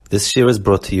This year is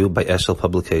brought to you by Eshel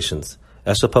Publications.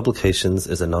 Eshel Publications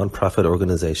is a non-profit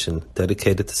organization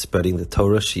dedicated to spreading the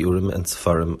Torah, Shiurim, and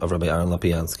Sefarim of Rabbi Aaron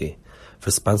Lapiansky. For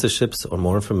sponsorships or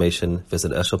more information,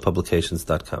 visit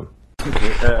eshelpublications.com.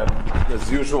 As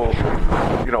usual,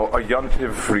 a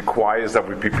yontiv requires that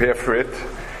we prepare for it.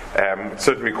 It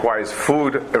certainly requires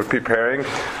food preparing,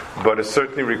 but it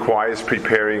certainly requires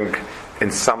preparing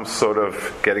in some sort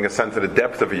of getting a sense of the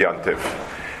depth of a yontiv.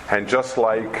 And just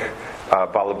like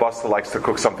Balabasta likes to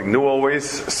cook something new always,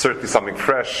 certainly something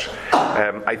fresh,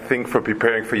 I think for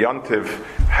preparing for yontiv,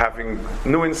 having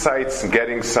new insights and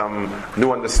getting some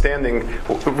new understanding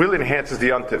really enhances the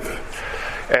yontiv.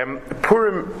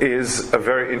 Purim is a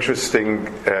very interesting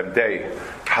day.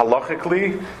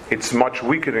 Halachically, it's much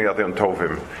weaker than the other Yom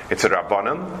Tovim. It's a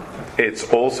Rabbanan. It's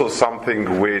also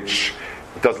something which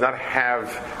does not have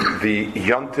the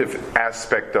yontiv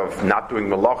aspect of not doing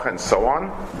malacha and so on.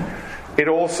 It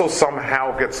also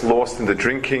somehow gets lost in the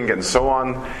drinking and so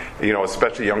on.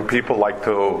 Especially young people like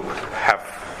to have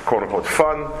quote-unquote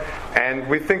fun. And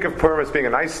we think of Purim as being a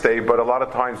nice day, but a lot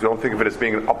of times we don't think of it as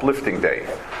being an uplifting day.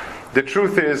 The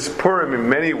truth is, Purim in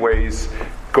many ways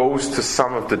goes to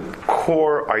some of the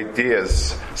core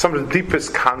ideas, some of the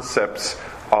deepest concepts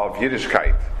of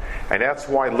Yiddishkeit. And that's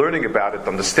why learning about it,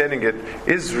 understanding it,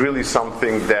 is really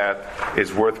something that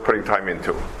is worth putting time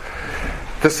into.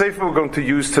 The sefer we're going to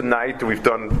use tonight, we've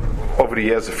done over the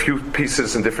years a few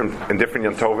pieces in different Yom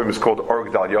Tovim, is called Or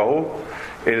Gedal Yahu.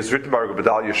 It is written by Rabbi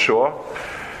Gedal Yeshua.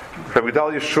 Rabbi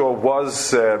Gedal Yeshua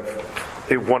was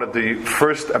one of the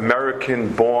first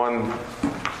American-born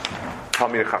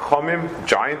Talmid Chachamim,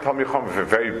 giant Talmid Chacham, a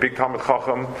very big Talmid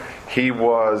Chacham. He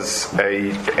was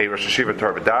a Rosh Hashiva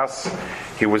Torah Das.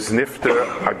 He was nifter,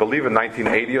 I believe, in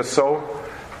 1980 or so.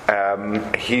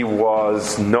 He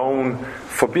was known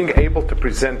for being able to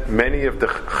present many of the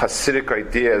Hasidic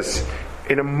ideas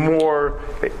in a more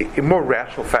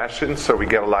rational fashion, so we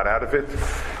get a lot out of it.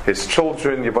 His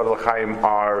children, Yibad L'Chaim,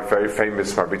 are very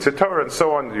famous Marbitz Torah and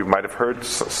so on. You might have heard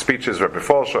speeches, Rabbi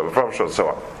Folsha, and so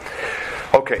on.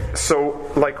 Okay,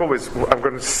 so like always, I'm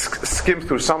going to skim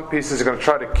through some pieces. I'm going to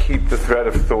try to keep the thread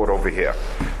of thought over here.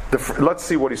 Let's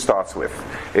see what he starts with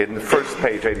in the first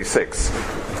page, 86.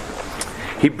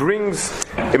 He brings,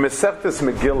 in Masechtas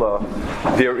Megillah,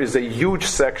 there is a huge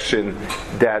section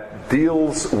that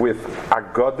deals with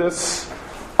Agadas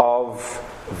of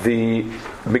the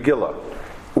Megillah.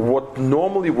 What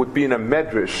normally would be in a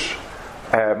Medrash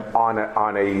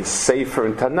on a Sefer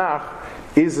in Tanakh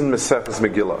is in Masechtas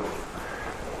Megillah.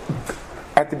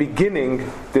 At the beginning,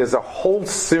 there's a whole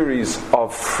series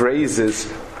of phrases,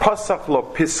 Pasach lo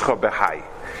pischa behai.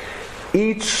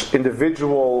 Each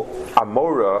individual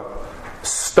Amora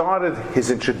started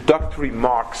his introductory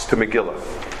remarks to Megillah.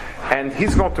 And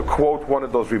he's going to quote one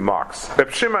of those remarks.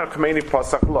 Reb Shimon Chmeini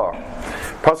Pasach lo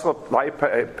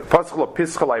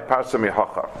pischa lai parsa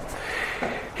mihacha.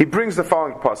 He brings the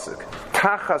following pasuk.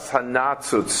 Tachas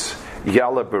hanatzutz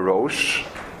yala berosh.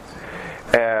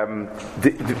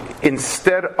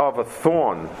 Instead of a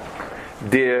thorn,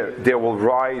 there will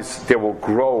rise, there will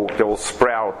grow, there will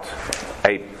sprout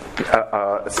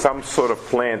some sort of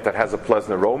plant that has a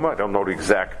pleasant aroma. I don't know the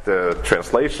exact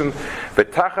translation.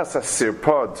 V'tachas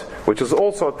asirpod, which is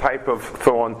also a type of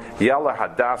thorn, yala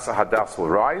hadas will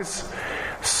rise.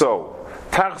 So,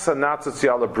 tachas hanatzutz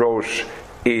yala brosh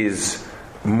is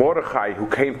Mordechai, who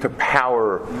came to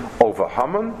power over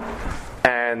Haman.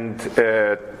 And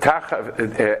the V'tachas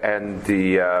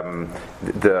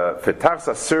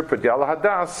asirpod yala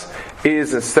hadas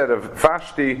is, instead of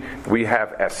Vashti, we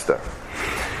have Esther.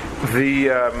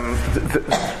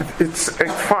 It's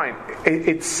fine.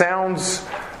 It sounds.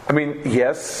 I mean,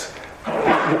 yes.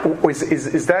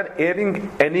 Is that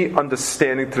adding any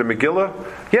understanding to the Megillah?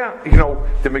 Yeah,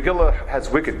 the Megillah has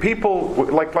wicked people.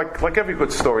 Like every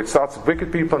good story, it starts with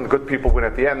wicked people and the good people win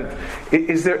at the end.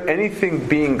 Is there anything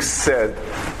being said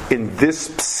in this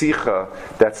psicha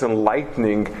that's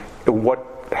enlightening what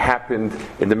happened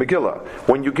in the Megillah?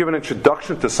 When you give an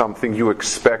introduction to something, you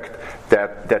expect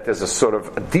that there's a sort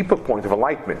of a deeper point of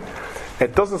enlightenment.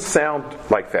 It doesn't sound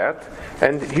like that,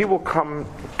 and he will come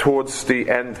towards the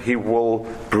end, he will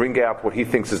bring out what he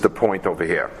thinks is the point over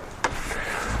here.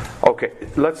 Okay,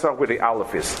 let's start with the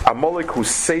Alephis. Amolik hu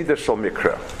Seder shel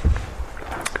Mikra.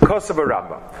 Kosav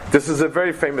Rambam. This is a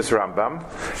very famous Rambam,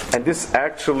 and this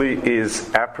actually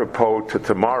is apropos to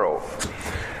tomorrow.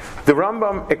 The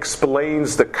Rambam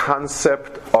explains the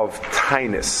concept of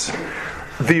tainus.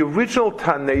 The original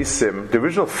Tanesim, the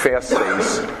original fast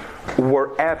days,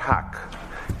 were ad hoc.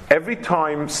 Every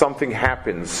time something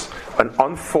happens, an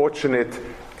unfortunate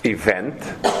event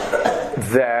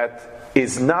that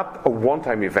is not a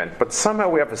one-time event, but somehow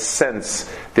we have a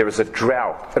sense there is a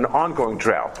drought, an ongoing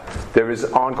drought. There is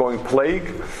ongoing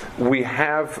plague. We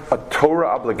have a Torah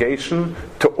obligation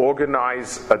to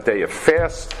organize a day of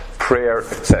fast, prayer,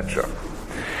 etc.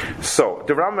 So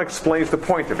the Rambam explains the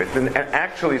point of it, and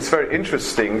actually it's very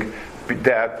interesting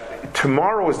that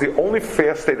tomorrow is the only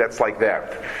fast day that's like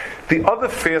that. The other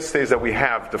fast days that we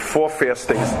have, the 4 fast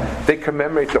days, they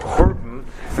commemorate the Purim,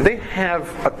 and they have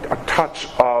a touch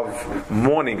of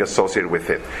mourning associated with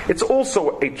it. It's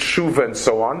also a tshuva and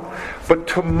so on, but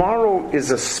tomorrow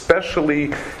is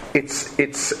especially,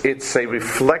 it's a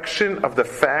reflection of the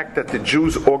fact that the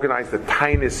Jews organized the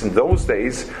Tainus in those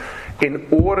days in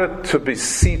order to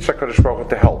beseech HaKadosh Baruch Hu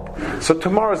to help. So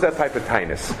tomorrow is that type of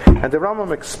Tainus. And the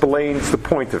Rambam explains the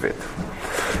point of it.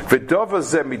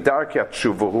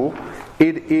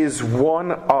 It is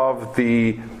one of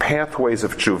the pathways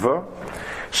of tshuva.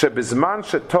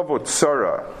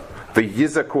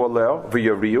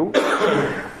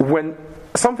 When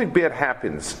something bad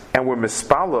happens and we're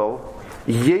mispalel,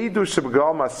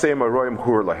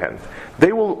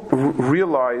 they will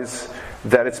realize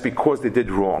that it's because they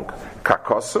did wrong.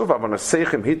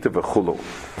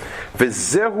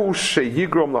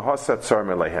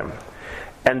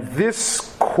 And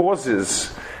this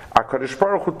causes HaKadosh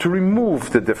Baruch Hu to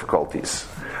remove the difficulties.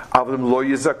 If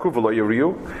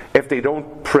they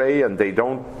don't pray and they're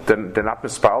not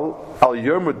mispal,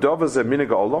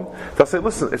 they'll say,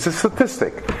 listen, it's a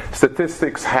statistic.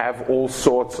 Statistics have all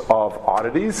sorts of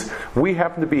oddities. We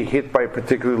happen to be hit by a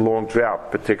particularly long drought,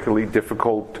 particularly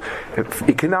difficult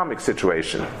economic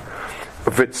situation.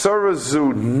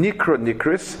 V'tzarazu nikra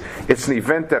nikris, it's an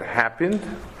event that happened.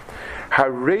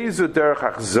 Harezu derech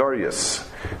achzarius,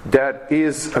 that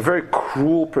is a very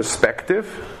cruel perspective.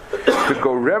 It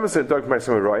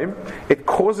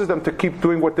causes them to keep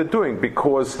doing what they're doing,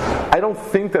 because I don't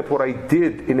think that what I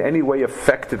did in any way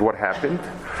affected what happened.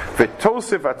 And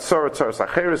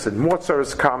more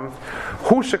come.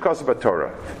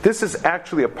 This is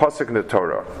actually a pasuk in the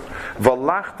Torah.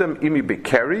 Valachtem imi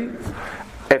bekeri.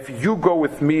 If you go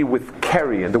with me with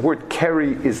keri, and the word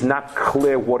keri is not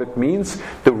clear what it means,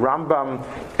 the Rambam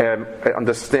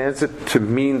understands it to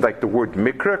mean like the word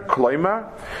mikra, kloima,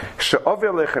 she'ov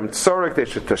alechem tzorek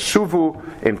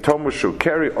deshetashuvu im tomushu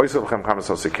keri, oizel lechem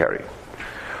chamas keri.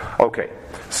 Okay,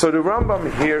 so the Rambam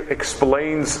here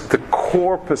explains the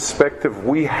core perspective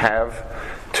we have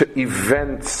to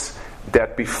events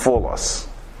that befall us.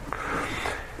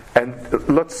 And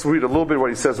let's read a little bit what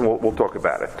he says, and we'll talk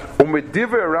about it.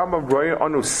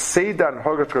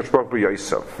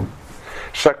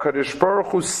 Shakadosh Baruch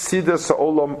Hu sida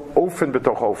sa'olam ofen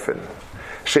b'toch ofen.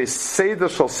 She'seda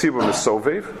shal siva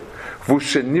mesovev,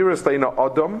 v'sheniras leina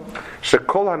adam,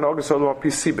 she'kol hanogas olam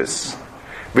apisibis,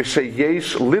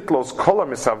 v'sheyesh litlos kol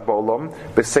hamisav b'olam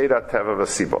b'seda teva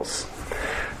v'sibos.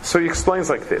 So he explains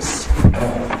like this.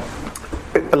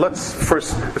 Let's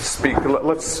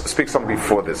speak something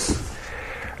before this.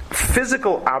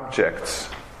 Physical objects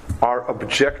are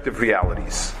objective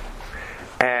realities,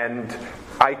 and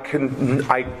I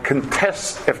can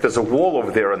test if there's a wall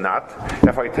over there or not.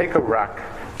 If I take a rock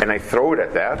and I throw it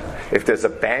at that, if there's a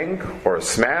bang or a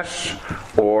smash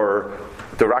or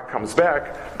the rock comes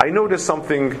back, I know there's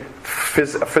something, a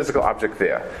physical object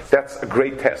there. That's a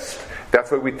great test.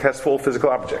 That's why we test for all physical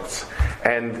objects.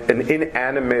 And an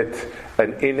inanimate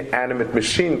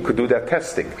machine could do that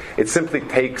testing. It simply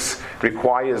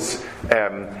requires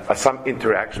some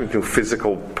interaction between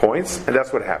physical points, and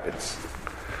that's what happens.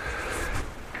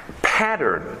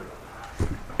 Pattern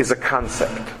is a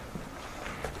concept.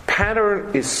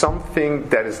 Pattern is something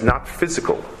that is not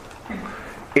physical.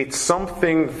 It's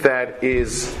something that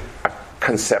is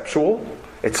conceptual.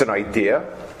 It's an idea.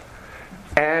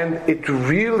 And it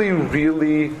really,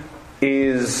 really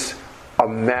is a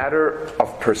matter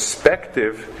of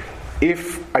perspective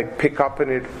if I pick up on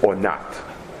it or not.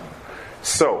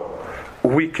 So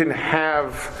we can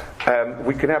have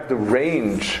the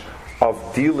range of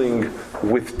dealing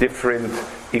with different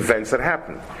events that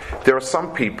happen. There are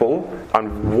some people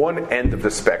on one end of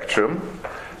the spectrum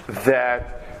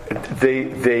that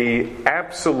they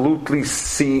absolutely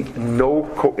see no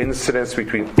coincidence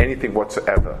between anything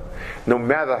whatsoever. No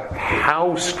matter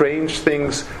how strange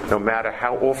things, no matter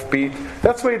how offbeat,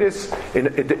 that's the way it is.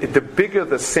 The bigger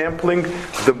the sampling,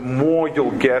 the more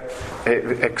you'll get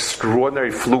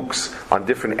extraordinary flukes on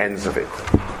different ends of it.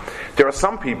 There are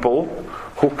some people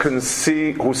who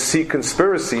see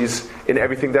conspiracies in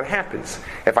everything that happens.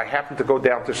 If I happen to go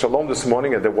down to Shalom this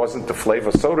morning and there wasn't the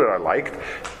flavor soda I liked,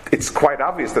 it's quite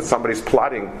obvious that somebody's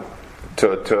plotting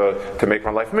to make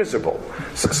my life miserable.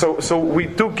 So we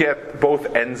do get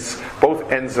both ends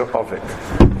of it.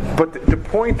 But the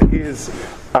point is,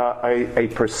 a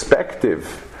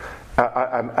perspective,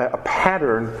 a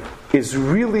pattern, is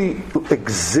really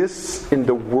exists in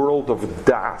the world of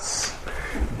Das.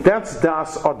 That's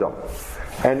Das Adam.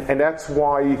 And that's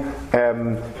why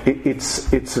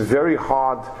it's very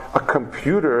hard. A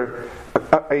computer,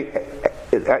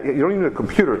 you don't even need a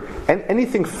computer, and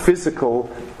anything physical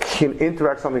can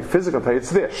interact with something physical. It's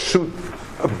there. Shoot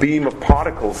a beam of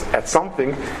particles at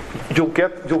something, you'll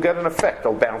get an effect.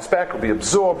 It'll bounce back. It'll be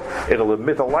absorbed. It'll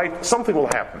emit a light. Something will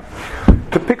happen.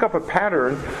 To pick up a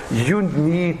pattern, you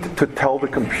need to tell the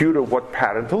computer what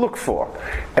pattern to look for,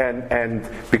 and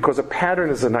because a pattern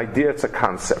is an idea, it's a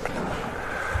concept.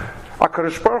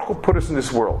 HaKadosh Baruch Hu put us in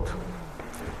this world,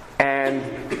 and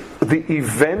the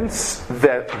events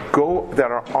that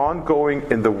are ongoing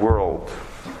in the world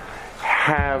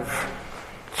have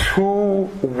two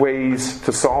ways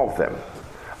to solve them.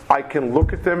 I can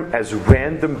look at them as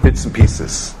random bits and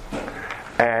pieces,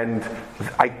 and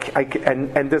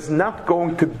and there's not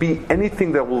going to be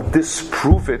anything that will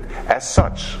disprove it as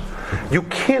such. You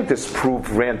can't disprove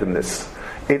randomness.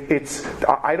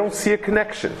 I don't see a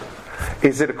connection.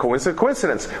 Is it a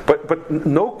coincidence? But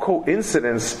no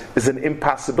coincidence is an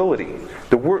impossibility.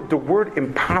 The word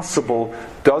impossible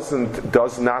does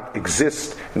not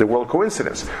exist in the world of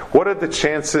coincidence. What are the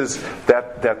chances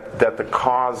that the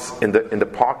cars in the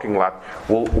parking lot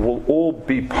will all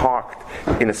be parked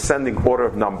in ascending order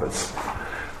of numbers?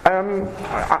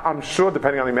 I'm sure,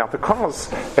 depending on the amount of cars,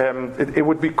 it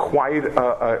would be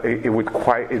it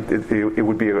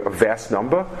would be a vast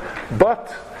number,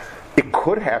 but it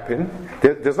could happen.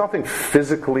 There's nothing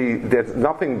physically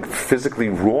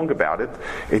wrong about it.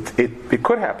 It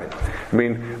could happen. I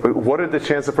mean, what are the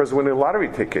chances of a person winning a lottery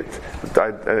ticket?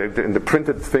 In the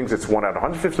printed things, it's 1 out of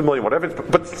 150 million, whatever.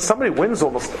 But somebody wins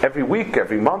almost every week,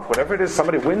 every month, whatever it is.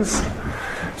 Somebody wins.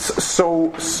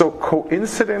 So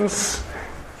coincidence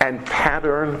and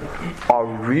pattern are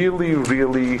really,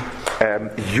 really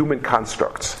human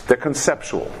constructs. They're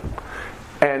conceptual.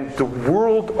 And the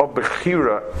world of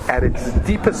Bechira at its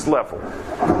deepest level,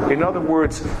 in other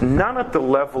words, not at the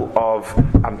level of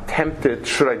I'm tempted,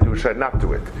 should I do, should I not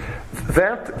do it?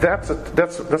 That's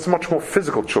a much more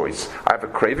physical choice. I have a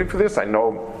craving for this. I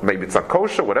know maybe it's not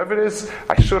kosher, whatever it is.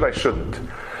 I shouldn't.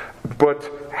 But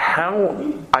how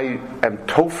I am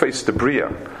tofes the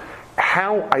bria,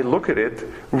 how I look at it,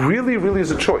 really, really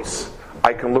is a choice.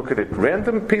 I can look at it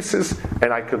random pieces,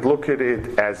 and I could look at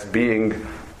it as being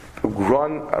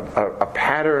run a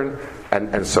pattern,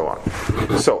 and so on.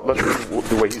 So let's see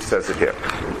the way he says it here.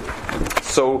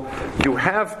 So you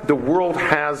have, the world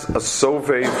has a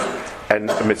sovev and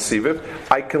a mitziviv.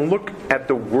 I can look at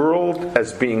the world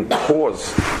as being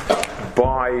caused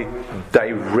by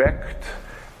direct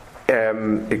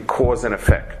cause and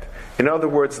effect. In other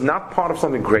words, not part of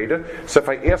something greater. So if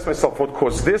I ask myself what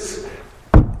caused this,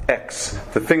 X,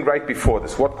 the thing right before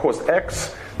this, what caused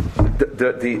X?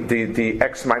 The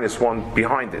X minus 1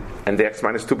 behind it, and the X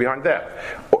minus 2 behind that.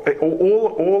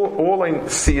 All I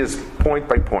see is point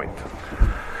by point.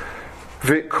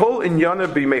 I'll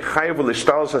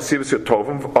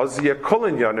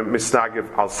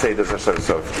say this.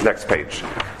 So next page.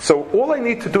 So all I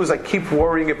need to do is I keep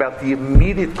worrying about the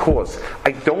immediate cause.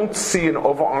 I don't see an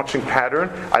overarching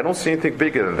pattern. I don't see anything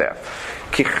bigger than that.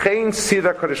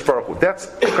 That's Kadosh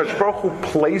Baruch Hu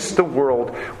placed the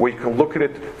world where you can look at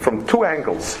it from two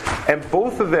angles, and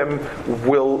both of them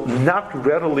will not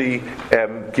readily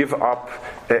give up.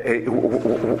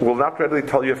 Will not readily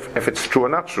tell you if it's true or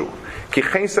not true. A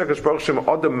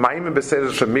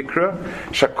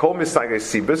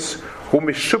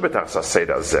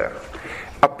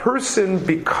person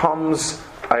becomes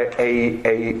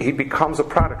he becomes a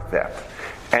product of that,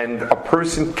 and a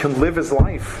person can live his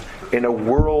life in a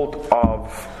world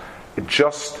of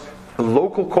just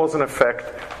local cause and effect,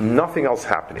 nothing else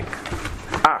happening.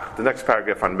 The next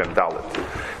paragraph on Mem Dalet.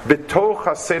 B'toch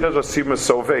haseder rasima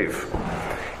sovev.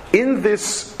 In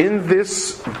this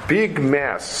big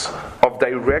mass of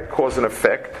direct cause and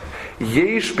effect,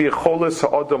 yesh bicholes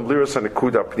ha'adam liras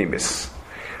hanekuda pnimis.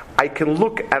 I can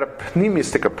look at a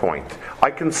pnimistic point. I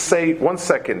can say, 1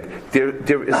 second,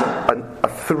 there is a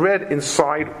thread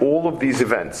inside all of these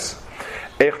events.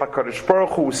 I can find a Kadosh Baruch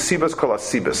Hu.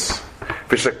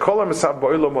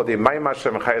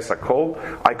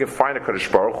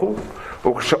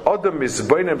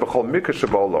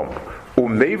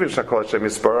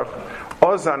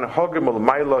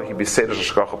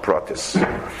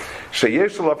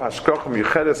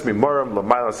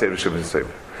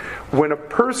 when a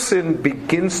person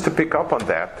begins to pick up on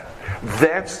that,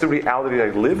 that's the reality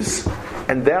that he lives,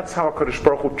 and that's how HaKadosh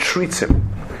Baruch Hu treats him.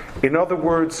 In other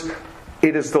words,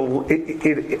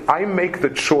 I make the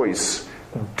choice: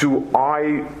 do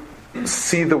I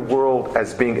see the world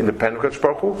as being independent of HaKadosh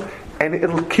Baruch Hu? And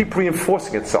it'll keep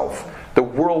reinforcing itself. The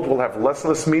world will have less and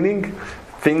less meaning.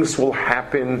 Things will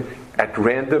happen at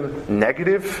random,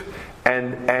 negative,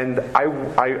 and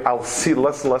I'll see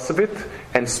less and less of it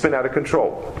and spin out of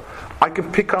control. I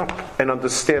can pick up and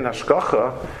understand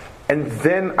Hashgacha, and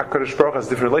then HaKadosh Baruch Hu has a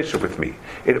different relationship with me.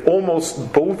 It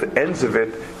almost, both ends of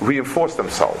it reinforce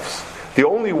themselves. The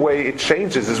only way it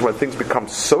changes is when things become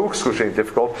so excruciatingly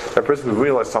difficult that a person will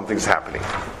realize something's happening.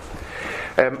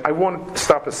 I want to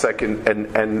stop a second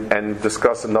and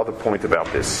discuss another point about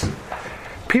this.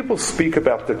 People speak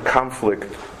about the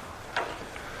conflict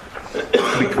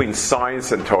between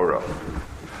science and Torah.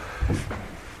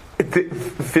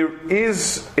 There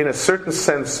is, in a certain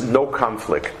sense, no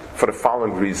conflict for the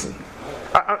following reason.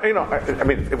 I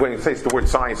mean, when you say the word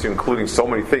science, you're including so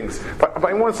many things. But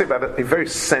I want to say about a very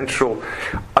central.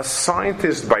 A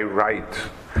scientist, by right,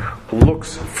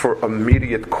 looks for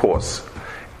immediate cause.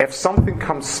 If something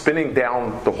comes spinning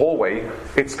down the hallway,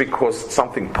 it's because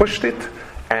something pushed it,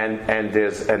 and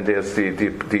there's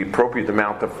the appropriate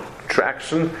amount of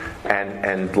traction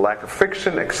and lack of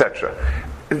friction, etc.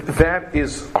 That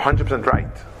is 100% right.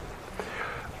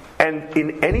 And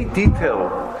in any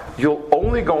detail, you're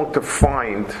only going to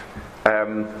find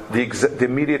the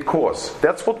immediate cause.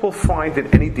 That's what we'll find in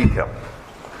any detail.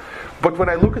 But when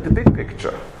I look at the big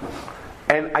picture,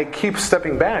 and I keep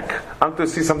stepping back, I'm going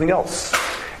to see something else.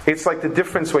 It's like the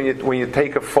difference when you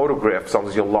take a photograph,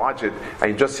 sometimes you enlarge it, and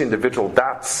you just see individual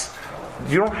dots.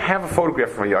 You don't have a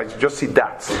photograph from your eyes, you just see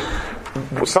dots.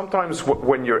 Sometimes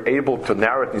when you're able to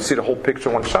narrow it and you see the whole picture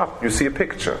in one shot, you see a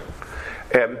picture.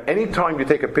 Anytime you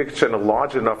take a picture and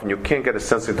enlarge it enough and you can't get a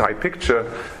sense of the entire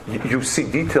picture, you see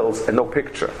details and no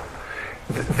picture.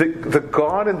 The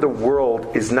God in the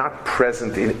world is not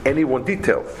present in any one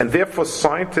detail, and therefore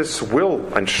scientists will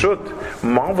and should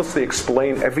marvelously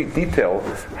explain every detail,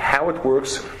 how it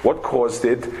works, what caused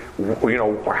it,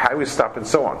 how we stop, and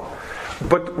so on.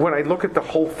 But when I look at the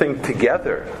whole thing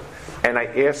together, and I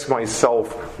ask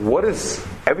myself, what is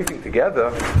everything together,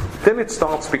 then it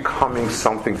starts becoming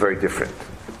something very different.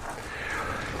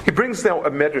 He brings now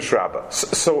a Medrash Rabbah.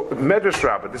 So Medrash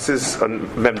Rabbah, this is a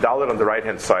Memdalet on the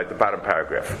right-hand side, the bottom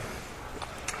paragraph.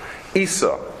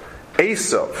 Esav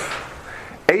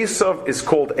is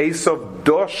called Esav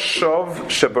Doshav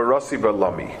Shebarasi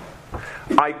Balami.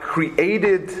 I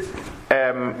created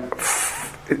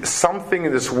something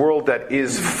in this world that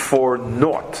is for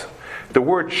naught. The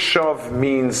word shav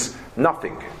means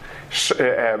nothing.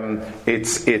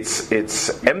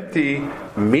 It's empty,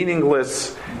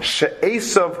 meaningless.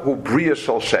 She'esav hu bria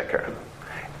shel sheker.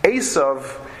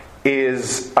 Esav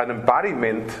is an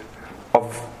embodiment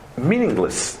of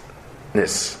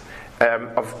meaninglessness,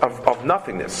 of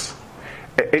nothingness.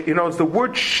 It's the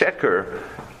word sheker.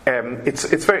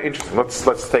 It's very interesting.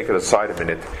 Let's take it aside a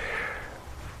minute.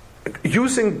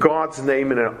 Using God's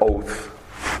name in an oath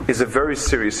is a very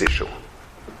serious issue.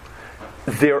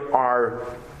 There are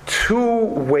two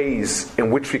ways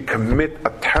in which we commit a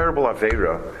terrible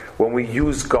avera when we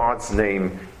use God's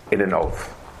name in an oath.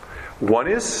 One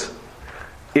is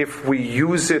if we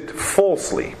use it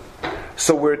falsely.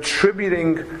 So we're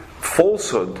attributing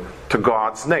falsehood to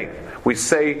God's name. We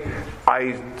say,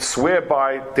 I swear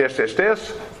by dash dash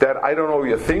dash that I don't owe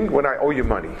you a thing when I owe you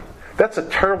money. That's a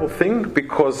terrible thing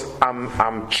because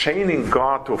I'm chaining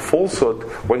God to a falsehood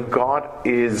when God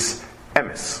is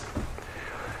emes.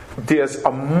 There's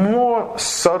a more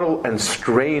subtle and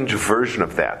strange version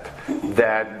of that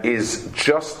is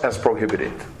just as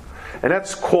prohibited. And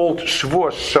that's called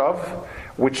Shvur Shav,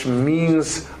 which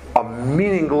means a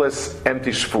meaningless,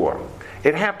 empty shvur.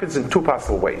 It happens in two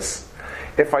possible ways.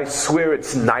 If I swear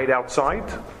it's night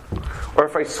outside, or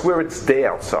if I swear it's day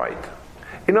outside.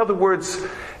 In other words,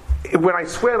 when I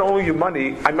swear I don't owe you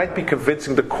money, I might be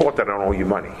convincing the court that I don't owe you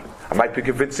money. I might be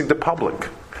convincing the public.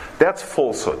 That's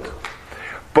falsehood.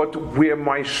 But where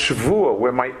my shvur,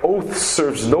 where my oath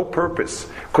serves no purpose,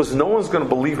 because no one's going to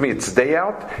believe me it's day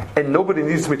out, and nobody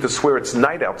needs me to swear it's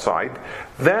night outside,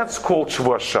 that's called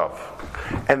shvur shav.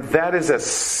 And that is as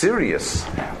serious,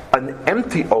 an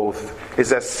empty oath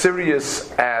is as serious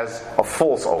as a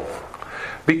false oath.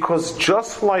 Because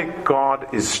just like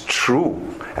God is true,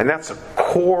 and that's a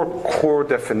core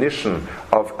definition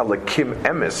of Elokim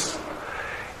Emes,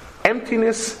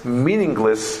 emptiness,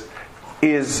 meaningless,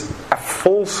 is a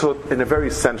falsehood in a very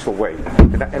essential way.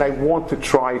 And I want to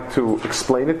try to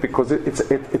explain it because it's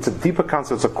a deeper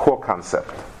concept, it's a core concept.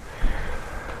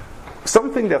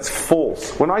 something that's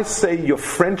false. When I say your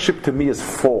friendship to me is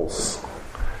false,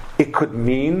 it could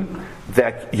mean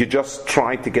that you're just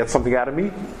trying to get something out of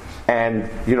me, and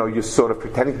you're sort of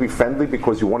pretending to be friendly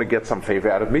because you want to get some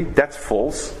favor out of me. That's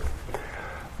false.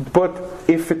 But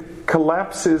if it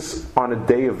collapses on a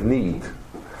day of need,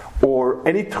 or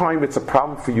any time it's a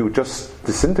problem for you, it just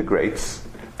disintegrates,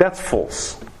 that's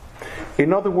false.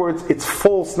 In other words, it's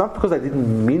false not because I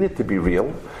didn't mean it to be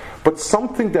real, but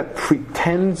something that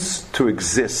pretends to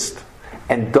exist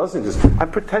and doesn't exist. I'm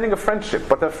pretending a friendship,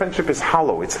 but that friendship is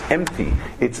hollow, it's empty,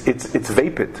 it's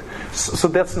vapid. So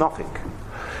that's nothing.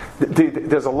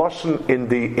 There's a lashon in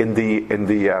the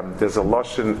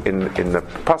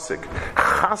pasuk.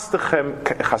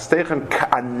 Chastechem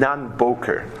ka'anan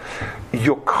boker.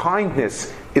 Your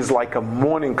kindness is like a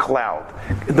morning cloud.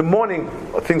 In the morning,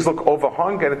 things look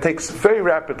overhung, and it takes very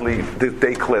rapidly the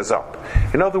day clears up.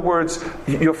 In other words,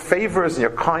 your favors and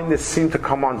your kindness seem to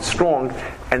come on strong,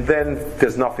 and then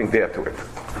there's nothing there to it.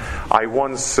 I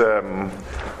once, I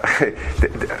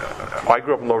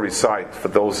grew up in Lower East Side. For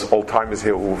those old timers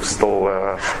here who still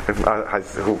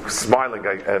who smiling,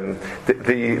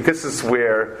 this is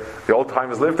where the old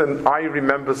timers lived, and I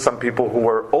remember some people who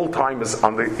were old timers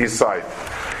on the East Side.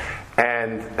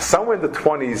 And somewhere in the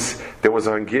 20s, there was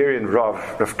a Hungarian Rav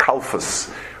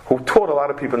Kalfas, who taught a lot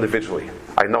of people individually.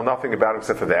 I know nothing about him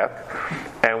except for that.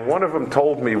 And one of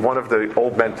the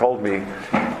old men told me,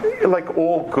 like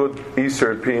all good East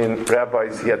European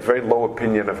rabbis, he had very low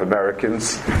opinion of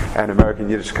Americans and American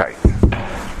Yiddishkeit.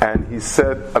 And he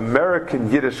said, American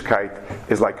Yiddishkeit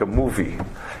is like a movie.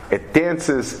 It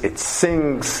dances, it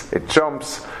sings, it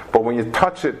jumps, but when you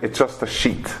touch it, it's just a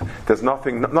sheet. There's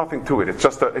nothing to it. It's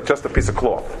just a piece of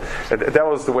cloth. That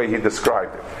was the way he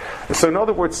described it. So in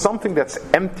other words, something that's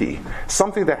empty,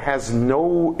 something that has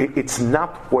it's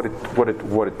not what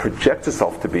it projects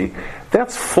itself to be,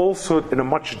 that's falsehood in a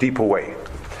much deeper way.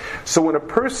 So when a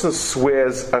person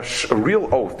swears a real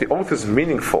oath, the oath is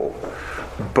meaningful,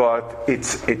 but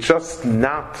it's just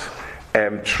not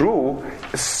true,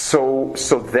 so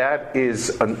that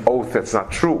is an oath that's not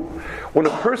true. When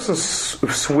a person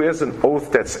swears an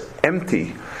oath that's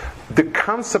empty, the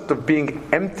concept of being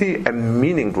empty and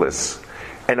meaningless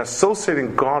and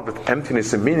associating God with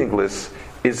emptiness and meaningless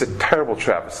is a terrible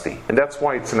travesty. And that's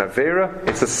why it's an Avera.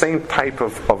 It's the same type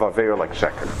of Avera like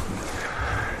Sheker.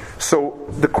 So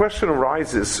the question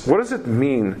arises, what does it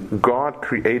mean God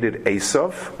created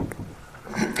Esav?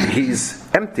 He's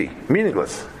empty,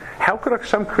 meaningless. How could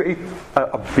Hashem create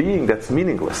a being that's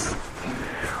meaningless?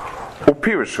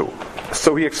 Upirishu.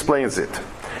 So he explains it.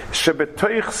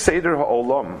 Shebetoich seder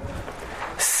ha'olam,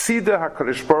 sida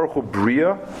hakadosh baruch hu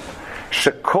bria,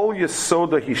 shekol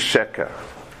yesoda hi sheker,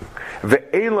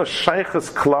 ve'ela shayches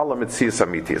klal ha'metzias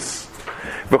amitis,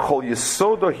 v'chol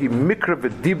yesoda hi mikra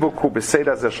v'dibuk hu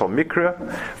b'seder zeh shel mikra,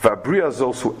 v'abria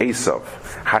zos hu Esav,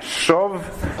 hashov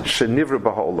shenivra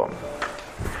b'ha'olam.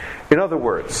 In other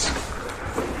words,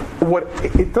 what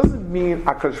it doesn't mean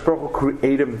HaKadosh Baruch Hu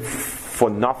created him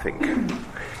for nothing.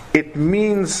 It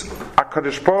means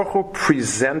HaKadosh Baruch Hu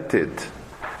presented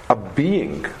a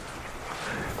being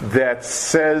that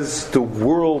says the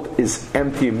world is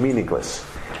empty and meaningless.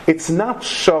 It's not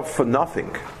shav for nothing.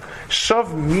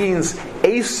 Shav means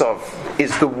Esav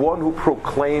is the one who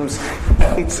proclaims.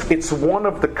 It's one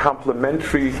of the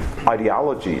complementary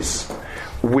ideologies,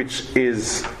 which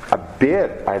is a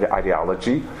bad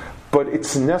ideology, but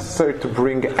it's necessary to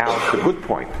bring out the good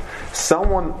point.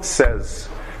 Someone says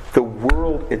the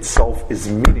world itself is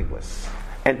meaningless.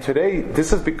 And today,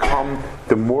 this has become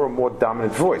the more and more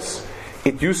dominant voice.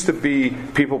 It used to be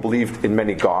people believed in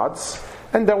many gods,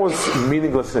 and that was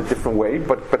meaningless in a different way,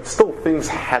 but still things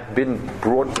had been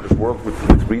brought into this world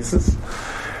with reasons.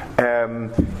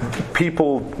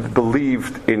 People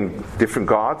believed in different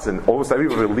gods, and almost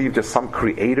everybody believed there's some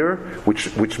creator,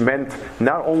 which meant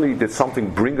not only did something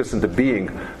bring us into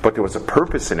being, but there was a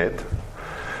purpose in it.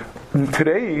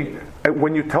 Today,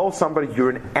 when you tell somebody you're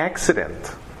an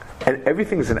accident, and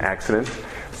everything is an accident,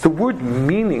 the word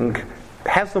meaning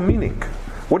has no meaning.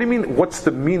 What do you mean, what's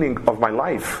the meaning of my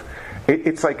life?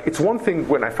 It's like, it's one thing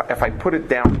when if I put it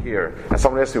down here, and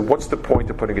someone asks me, what's the point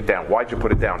of putting it down? Why'd you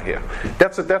put it down here?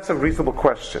 That's a reasonable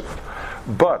question.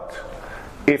 But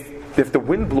if the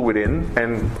wind blew it in,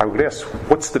 and I would ask,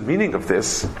 what's the meaning of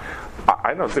this?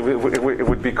 I don't think it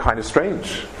would be kind of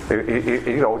strange. What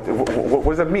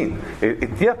does that mean?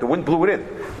 The wind blew it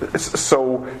in.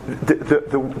 So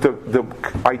the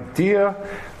idea,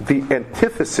 the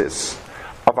antithesis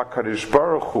of HaKadosh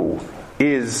Baruch Hu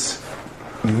is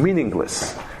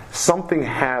meaningless. Something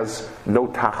has no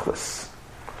tachlis.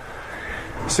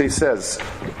 So he says,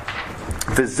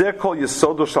 V'zeh kol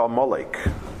yesodo shal Amalek,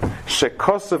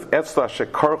 shekosav etzla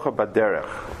shekarcha baderech,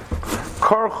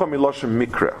 karcha miloshem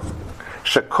mikra,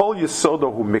 shekol yesodo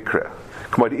hu mikra.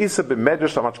 K'mod isa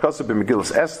b'medrash l'machkasa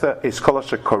b'megillas Esther is kol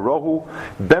shekarohu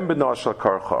ben b'noah shel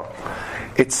karcha.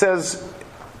 It says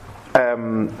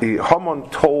Haman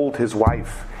told his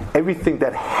wife everything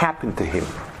that happened to him.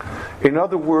 In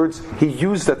other words, he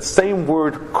used that same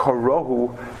word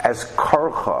karohu as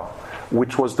karcha,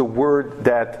 which was the word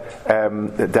that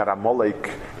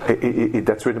Amalek,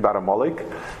 that's written about Amalek.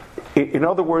 In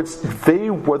other words, they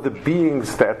were the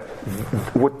beings that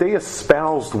what they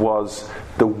espoused was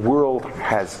the world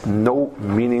has no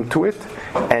meaning to it,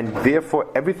 and therefore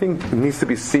everything needs to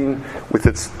be seen with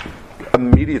its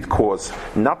immediate cause,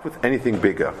 not with anything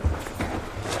bigger.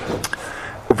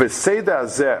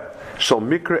 Shal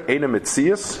mikra eina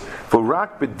metzias,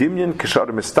 v'rak bedimyan k'shar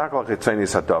mistakal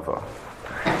chetzenis hadavar.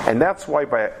 And that's why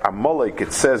by Amalek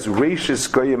it says Reishis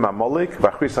Goyim Amalek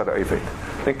v'achris ha'oived.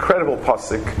 An incredible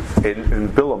pasuk in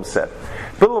Bilam said.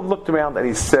 Bilam looked around and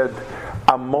he said,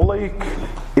 Amalek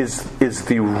is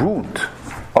the root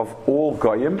of all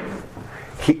Goyim.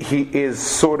 He is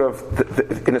sort of,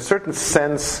 in a certain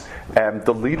sense,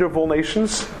 the leader of all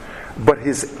nations, but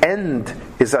his end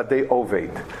is Adei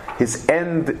Oved. His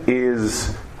end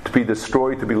is to be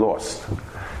destroyed, to be lost.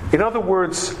 In other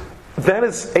words, that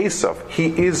is Esav. He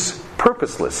is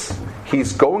purposeless.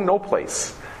 He's going no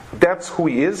place. That's who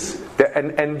he is.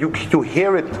 And you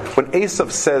hear it when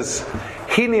Esav says,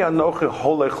 Hini anochi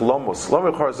holech lomos,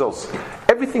 lomech harzos.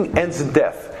 Everything ends in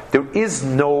death. There is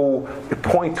no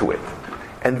point to it.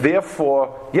 And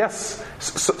therefore, yes,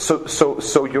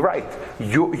 so you're right.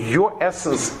 Your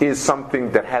essence is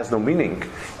something that has no meaning,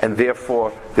 and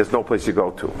therefore there's no place you go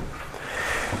to.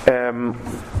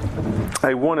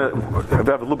 I have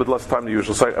a little bit less time than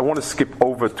usual, so I want to skip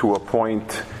over to a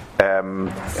point.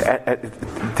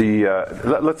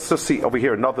 Let's just see over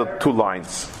here another two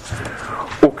lines.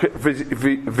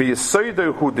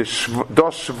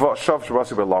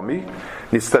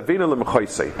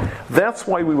 That's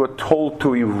why we were told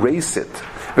to erase it.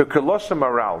 The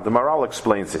Maral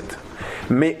explains it.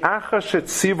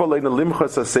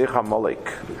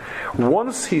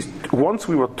 Once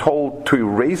we were told to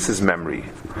erase his memory,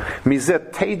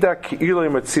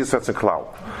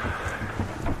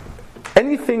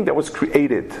 anything that was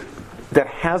created that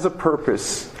has a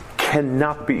purpose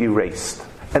cannot be erased.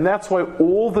 And that's why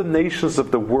all the nations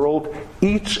of the world,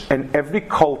 each and every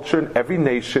culture and every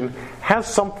nation has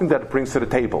something that it brings to the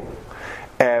table.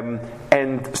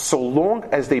 And so long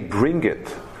as they bring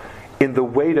it in the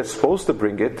way they're supposed to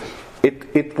bring it,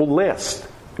 it will last.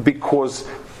 Because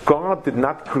God did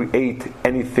not create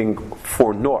anything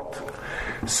for naught.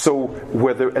 So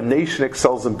whether a nation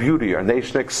excels in beauty, or a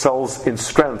nation excels in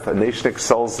strength, a nation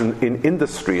excels in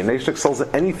industry, a nation excels in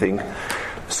anything,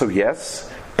 so yes,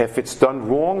 if it's done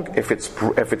wrong, if it's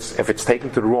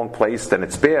taken to the wrong place, then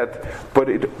it's bad. But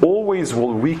it always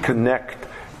will reconnect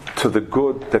to the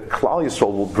good that Klal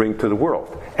Yisrael will bring to the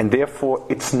world, and therefore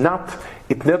it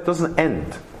doesn't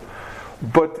end.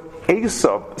 But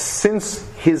Esav, since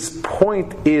his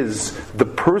point is the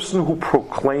person who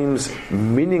proclaims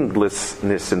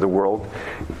meaninglessness in the world,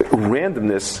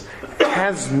 randomness,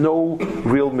 has no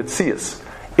real metzias.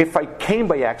 If I came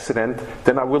by accident,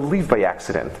 then I will leave by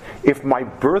accident. If my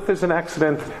birth is an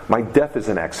accident, my death is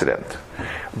an accident.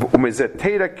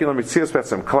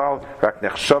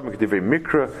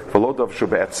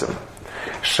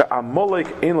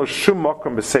 Sha'amalek ein lo shum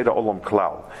makom b'seida olam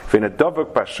klal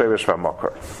v'nedavuk b'asheresh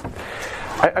v'makar.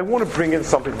 I want to bring in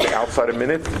something from the outside a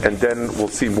minute, and then we'll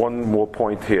see one more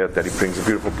point here that he brings, a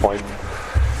beautiful point.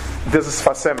 There's a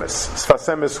Sfas Emes. Sfas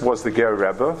Emes was the Ger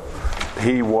Rebbe.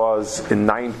 He was he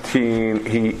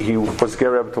was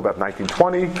Ger Rebbe until about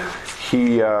 1920.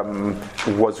 He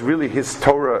was really, his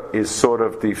Torah is sort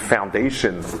of the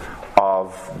foundation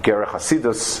of Ger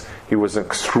Hasidus. He was an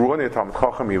extraordinary Talmid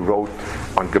Chacham. He wrote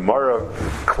on Gemara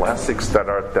classics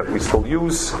that we still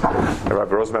use.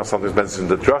 Rabbi Rosenberg sometimes mentions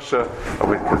the Drasha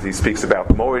because he speaks about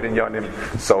Moed and Yanim.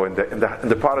 So in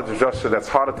the part of the Drasha that's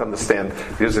harder to understand,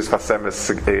 usually Sfas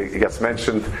Emes gets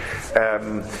mentioned.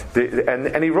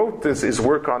 And he wrote his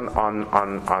work on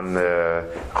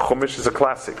Chumash is a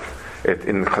classic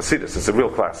in Hasidus. It's a real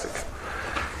classic.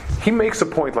 He makes a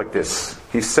point like this.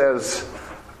 He says,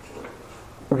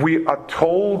 we are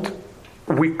told,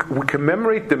 we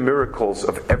commemorate the miracles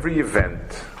of every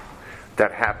event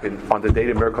that happened on the day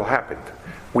the miracle happened.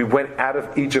 We went out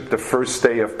of Egypt the first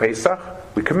day of Pesach,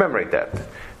 we commemorate that.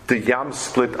 The Yam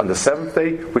split on the seventh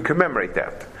day, we commemorate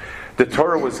that. The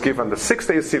Torah was given on the 6th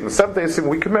day of Sivan, the 7th day of Sivan.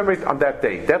 We commemorate on that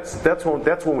day. That's when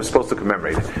we're supposed to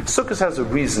commemorate. Sukkot has a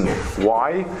reason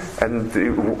why, and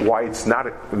why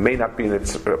it may not be in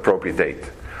its appropriate date.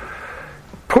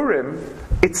 Purim,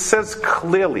 it says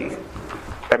clearly.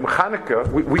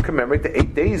 Chanukah, we commemorate the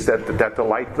 8 days that the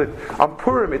light lit. On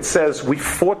Purim, it says we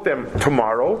fought them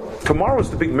tomorrow. Tomorrow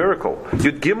is the big miracle.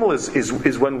 Yud Gimel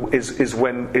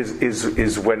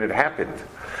is when it happened.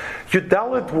 Yud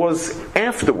Dalet was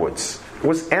afterwards.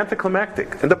 Was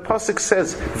anticlimactic, and the pasuk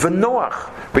says "V'noach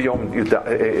b'yom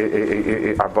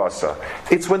arbasa."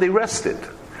 It's when they rested.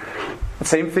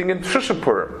 Same thing in Shushan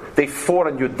Purim. They fought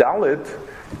on Yud Dalet,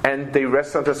 and they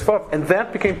rested on Tesvav, and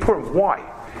that became Purim. Why?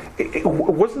 It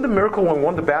wasn't the miracle when we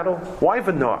won the battle? Why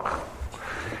V'noach?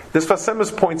 This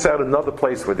Fasemis points out another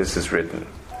place where this is written.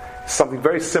 Something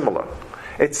very similar.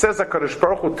 It says HaKadosh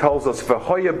Baruch Hu tells us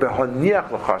V'hoya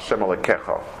b'honiach l'cha Hashem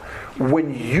alekecha.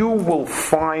 When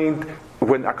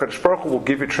HaKadosh Baruch Hu will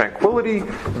give you tranquility,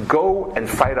 go and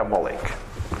fight Amalek.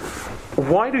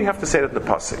 Why do you have to say that in the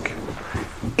pasuk?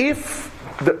 If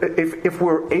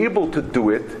we're able to do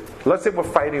it, let's say we're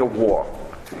fighting a war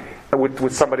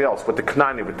with somebody else, with the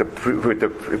Knani, with the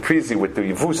Prizi, with the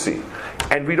Yevusi,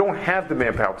 and we don't have the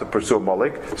manpower to pursue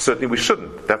Amalek, certainly we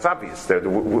shouldn't. That's obvious.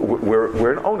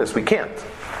 We're an onus. We can't.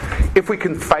 If we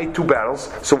can fight 2 battles,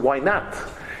 so why not?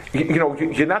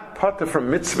 You're not pater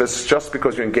from mitzvahs just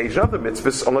because you're engaged in other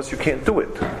mitzvahs unless you can't do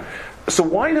it. So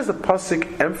why does the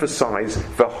pasuk emphasize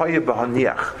v'hoya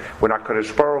b'haniach when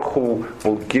HaKadosh Baruch Hu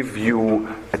will give you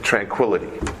a tranquility?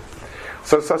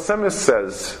 So Sasemis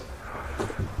says,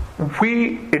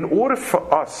 in order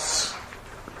for us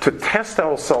to test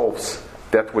ourselves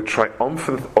that we're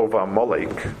triumphant over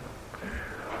Amalek,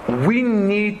 we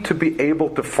need to be able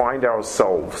to find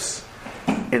ourselves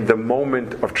in the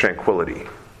moment of tranquility.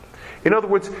 In other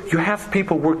words, you have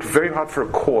people work very hard for a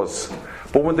cause,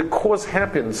 but when the cause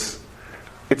happens,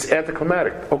 it's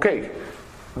anticlimactic.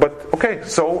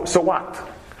 So what?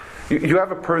 You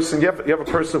have a person. You have a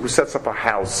person who sets up a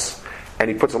house, and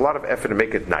he puts a lot of effort to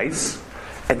make it nice,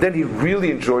 and then he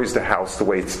really enjoys the house the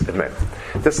way it's meant.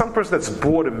 There's some person that's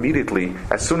bored immediately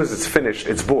as soon as it's finished.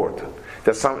 It's bored.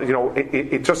 There's some,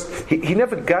 he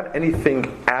never got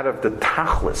anything out of the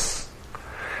tachlis.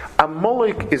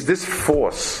 Amalek is this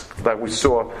force that we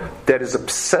saw that is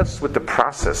obsessed with the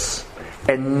process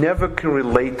and never can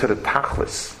relate to the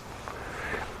tachlis.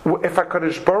 If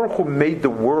HaKadosh Baruch Hu made the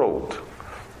world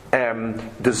and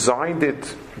designed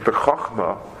it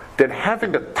b'chachma, then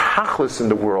having a tachlis in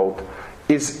the world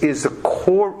is a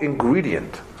core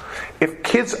ingredient. If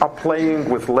kids are playing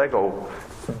with Lego,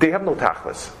 they have no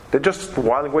tachlis. They're just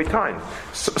whiling away time.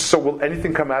 So will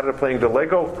anything come out of playing the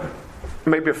Lego?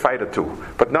 Maybe a fight or two,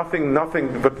 but nothing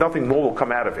more will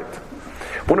come out of it.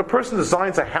 When a person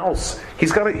designs a house,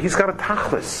 he's got a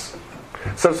tachlis.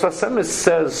 So Sasemis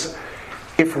says,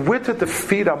 if we're to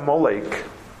defeat Amalek,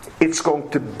 it's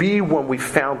going to be when we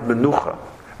found menucha.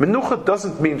 Menucha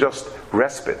doesn't mean just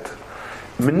respite.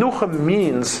 Menucha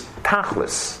means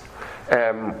tachlis.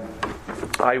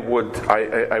 I would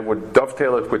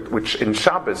dovetail it with which in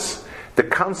Shabbos, the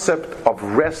concept of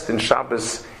rest in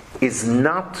Shabbos is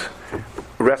not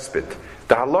respite.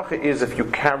 The halacha is if you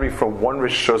carry from one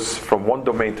rishus, from one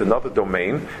domain to another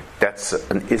domain, that's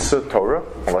an Issa Torah,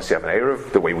 unless you have an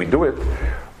Erev, the way we do it.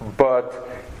 But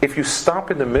if you stop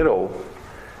in the middle,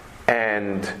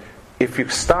 and if you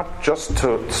stop just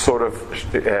to sort of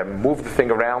move the thing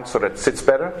around so that it sits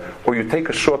better, or you take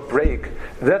a short break,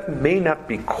 that may not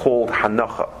be called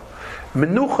hanacha.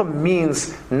 Menucha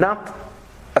means not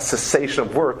a cessation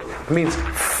of work. It means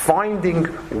finding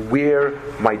where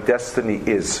my destiny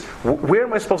is. Where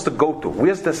am I supposed to go to?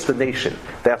 Where's destination?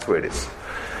 That's where it is.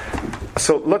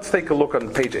 So let's take a look on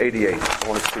page 88. I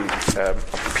want to see a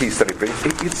piece that he brings.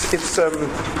 It's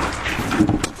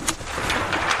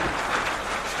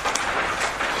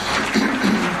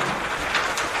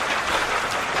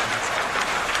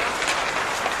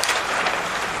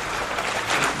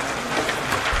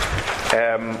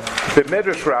the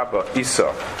Medrash Rabbah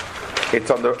Isa.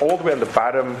 It's all the way on the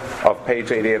bottom of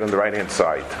page 88 on the right hand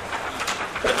side.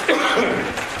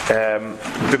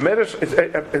 The Medrash,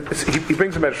 he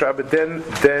brings the Medrash Rabbah.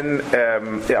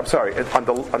 I'm sorry, on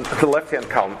the left hand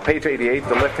column, page 88,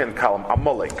 the left hand column,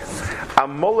 Amalek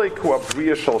hu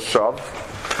abriya shel shav,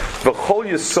 v'chol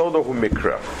yesodo hu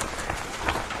mikra.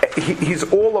 He's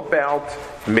all about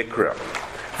mikra.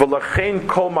 V'lachein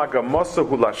kol magamosa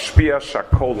hu lashpia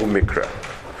shakol hu mikra.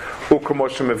 So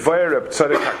Ukomoshe Mevoyer Reb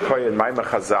Tzadok HaKohen Maimah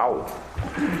Chazal.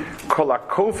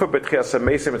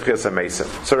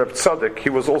 So Reb Tzadok, he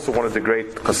was also one of the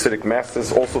great Hasidic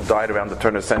masters, also died around the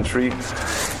turn of the century,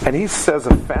 and he says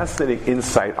a fascinating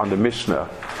insight on the Mishnah.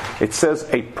 It says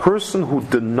a person who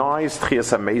denies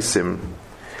Tchias HaMesim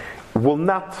will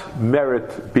not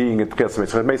merit being in Tchias HaMesim.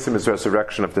 Tchias HaMesim is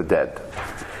resurrection of the dead.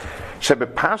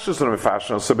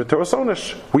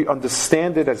 We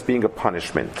understand it as being a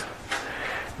punishment.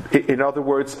 In other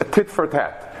words, a tit for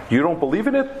tat. You don't believe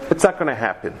in it, it's not going to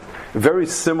happen. Very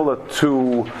similar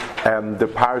to the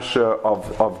parsha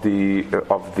of the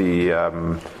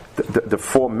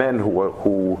four men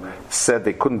who said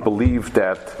they couldn't believe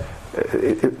that.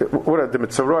 What are the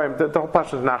Mitzrayim? The whole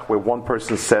parsha of Nach, where one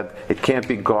person said it can't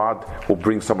be God who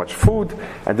brings so much food,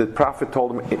 and the prophet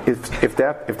told him, if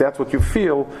that's what you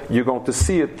feel, you're going to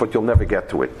see it, but you'll never get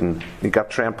to it, and he got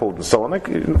trampled and so on.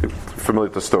 Familiar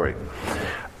with the story.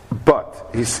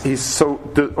 But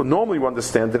normally we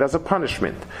understand it as a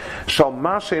punishment. If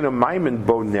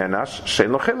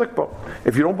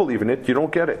you don't believe in it, you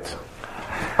don't get it.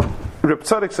 Reb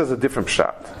Tzadok says a different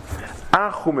pshat.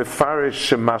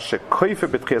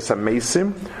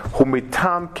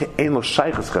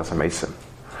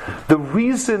 The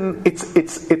reason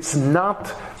it's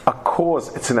not a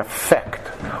cause, it's an effect.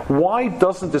 Why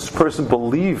doesn't this person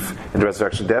believe in the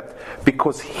resurrection death?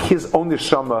 Because his own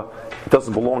neshama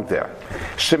doesn't belong there.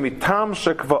 He's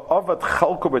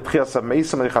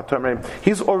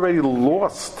already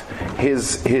lost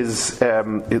his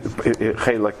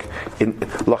chelek in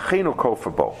lachenu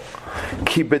kofabo.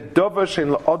 Ki bedover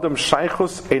shein laadam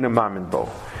shaychus ein mamin bo.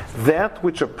 That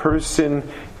which a person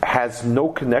has no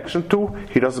connection to,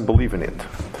 he doesn't believe in it.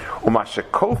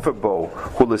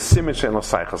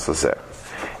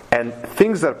 And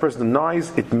things that a person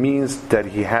denies, it means that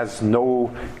he has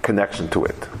no connection to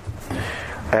it.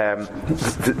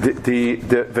 The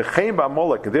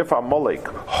Amalek, therefore Amalek,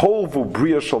 holvu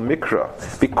bria shel mikra,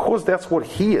 because that's what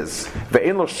he is.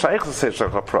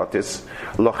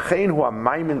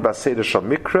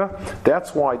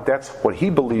 That's why that's what he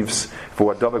believes for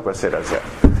what Davik Baseda said.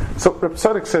 So Reb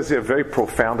Tzadok says here a very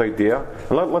profound idea.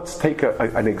 Let's take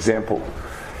an example.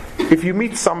 If you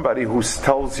meet somebody who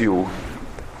tells you,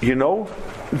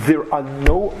 there are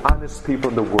no honest people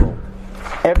in the world.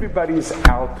 Everybody is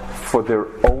out for their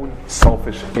own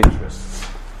selfish interests.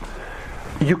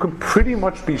 You can pretty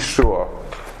much be sure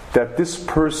that this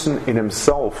person in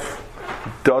himself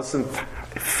doesn't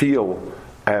feel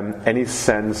any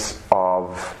sense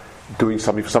of doing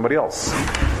something for somebody else.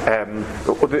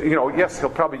 Yes, he'll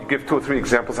probably give 2 or 3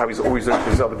 examples how he's always doing for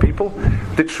these other people.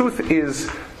 The truth is,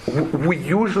 we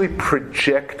usually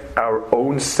project our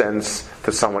own sense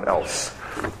to someone else.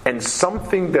 And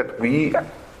something that we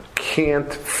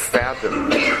can't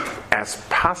fathom as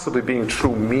possibly being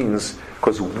true means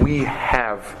because we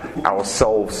have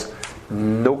ourselves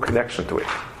no connection to it.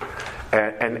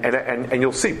 And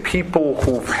you'll see people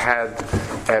who've had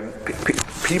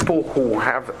people who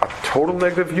have a total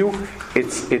negative view.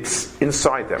 It's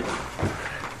inside them.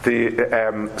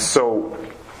 So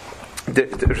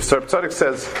Tzadok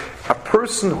says a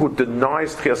person who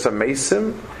denies Tchias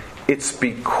HaMesim, it's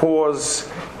because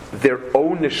their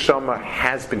own neshama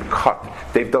has been cut.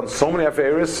 They've done so many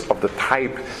averos of the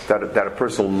type that a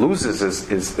person loses is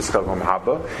Chalvam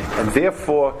Haba, and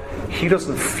therefore he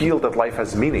doesn't feel that life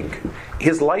has meaning.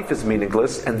 His life is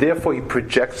meaningless, and therefore he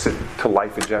projects it to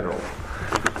life in general.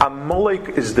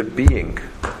 Amalek is the being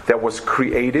that was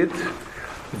created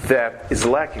that is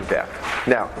lacking that.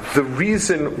 Now, the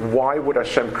reason why would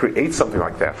Hashem create something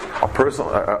like that, a person,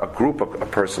 a group, a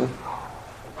person.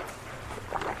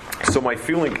 So my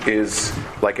feeling is,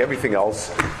 like everything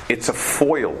else, it's a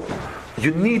foil. You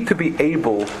need to be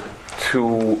able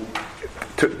to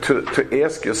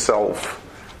ask yourself,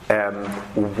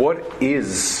 what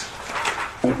is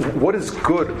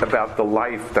good about the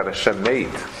life that Hashem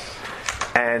made,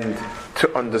 and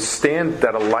to understand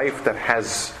that a life that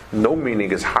has no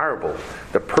meaning is horrible.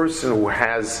 The person who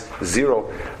has zero.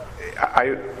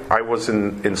 I was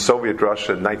in Soviet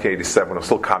Russia in 1987. I was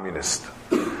still communist.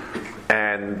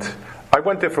 And I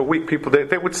went there for a week. People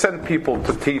they would send people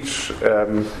to teach.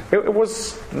 It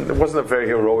wasn't a very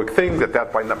heroic thing.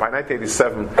 That by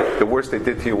 1987, the worst they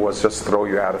did to you was just throw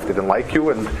you out if they didn't like you,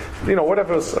 and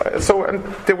whatever. So and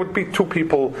there would be 2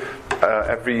 people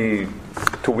every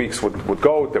 2 weeks would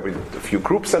go. There would be a few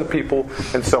groups send people,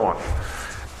 and so on.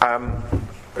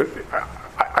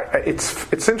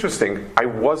 It's interesting. I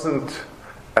wasn't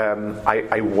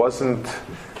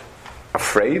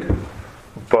afraid.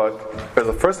 But for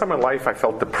the first time in my life, I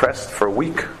felt depressed for a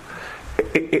week.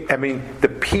 The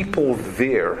people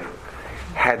there,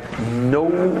 had no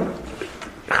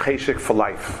cheshek for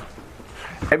life.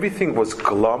 Everything was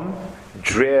glum,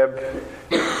 drab,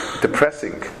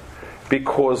 depressing.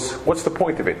 Because what's the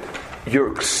point of it?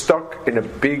 You're stuck in a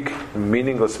big,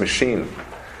 meaningless machine.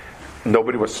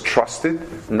 Nobody was trusted.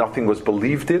 Nothing was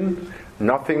believed in.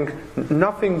 Nothing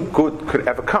good could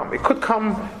ever come. It could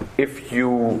come if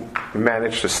you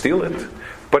managed to steal it.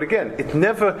 But again,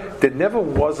 there never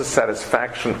was a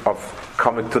satisfaction of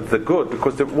coming to the good,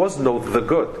 because there was no the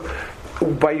good.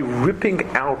 By ripping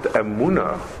out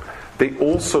Emunah, they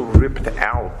also ripped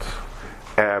out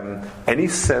any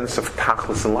sense of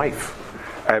tachlis in life.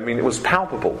 I mean, it was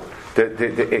palpable.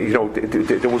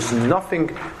 There was nothing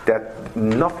that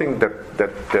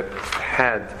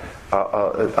had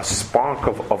a spark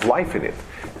of life in it.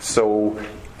 So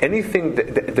anything,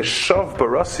 the shav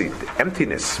barasi, the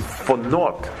emptiness for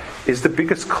naught, is the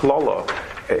biggest klala.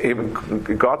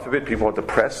 God forbid people are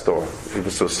depressed or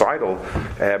even suicidal.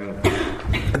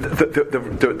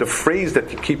 The phrase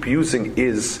that you keep using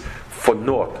is for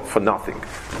naught, for nothing.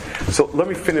 So let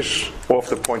me finish off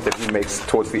the point that he makes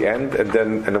towards the end, and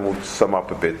then we'll sum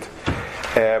up a bit.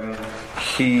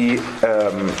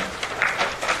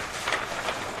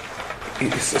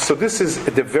 So this is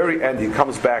at the very end. He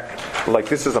comes back, like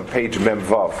this is on page Mem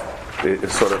Vav,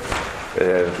 it's sort of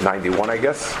 91, I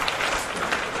guess.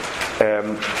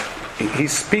 He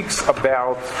speaks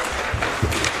about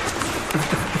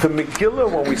the Megillah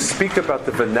when we speak about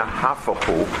the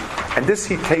V'nahafahu, and this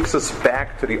he takes us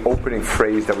back to the opening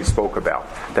phrase that we spoke about,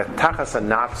 that Tachas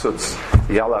Anatzutz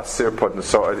Yala Sirpot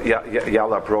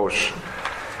Yala Brosh.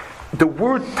 The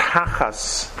word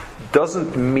Tachas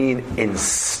doesn't mean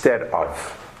instead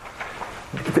of,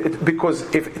 because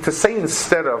if to say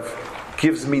instead of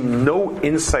gives me no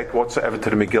insight whatsoever to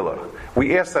the Megillah.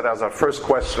 We asked that as our first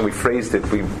question. We phrased it.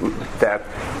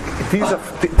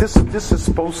 This is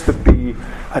supposed to be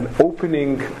an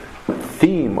opening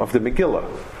theme of the Megillah.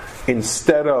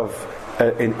 Instead of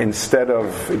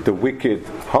the wicked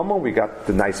Haman, we got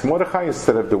the nice Mordechai.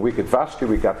 Instead of the wicked Vashti,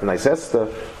 we got the nice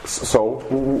Esther. So,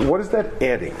 what is that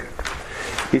adding?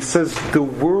 He says the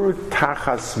word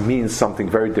Tachas means something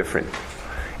very different.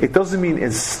 It doesn't mean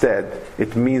instead,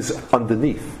 it means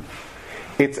underneath.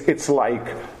 It's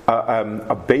like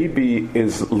a baby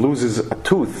loses a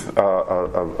tooth,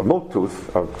 a milk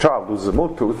tooth, a child loses a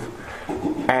milk tooth,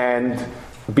 and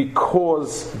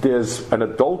because there's an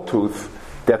adult tooth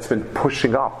that's been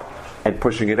pushing up and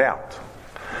pushing it out.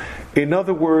 In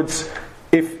other words,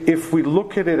 if we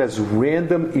look at it as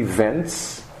random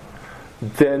events,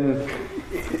 then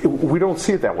we don't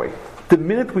see it that way. The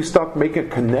minute we start making a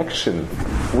connection,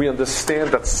 we understand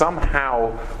that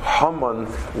somehow Haman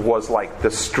was like the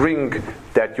string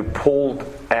that you pulled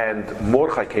and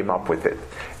Mordechai came up with it.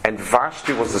 And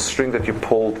Vashti was the string that you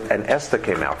pulled and Esther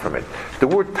came out from it. The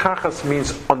word Tachas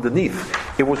means underneath.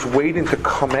 It was waiting to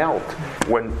come out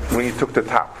when you took the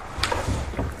top.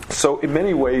 So in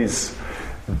many ways,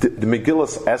 the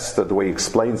Megillah's Esther, the way he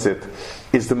explains it,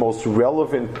 is the most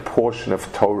relevant portion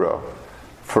of Torah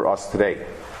for us today.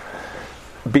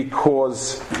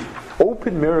 Because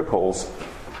open miracles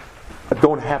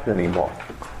don't happen anymore.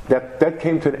 That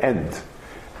came to an end.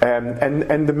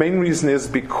 And the main reason is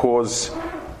because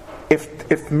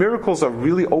if miracles are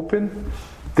really open,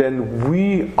 then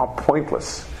we are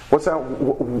pointless. What's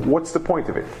the point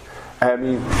of it? I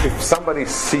mean, if somebody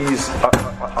sees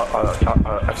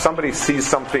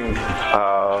something,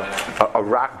 a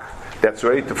rock that's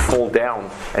ready to fall down,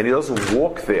 and he doesn't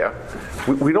walk there,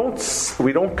 we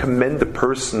don't commend the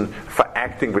person for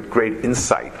acting with great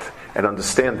insight and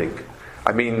understanding.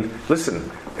 I mean,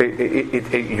 listen,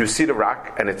 you see the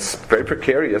rock and it's very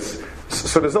precarious,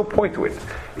 so there's no point to it.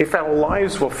 If our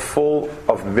lives were full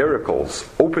of miracles,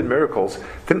 open miracles,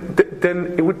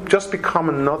 then it would just become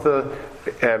another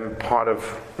part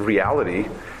of reality,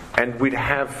 and we'd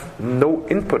have no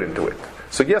input into it.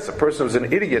 So yes, a person who's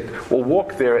an idiot will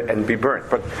walk there and be burnt.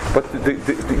 But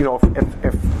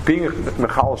if being a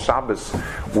Mechal Shabbos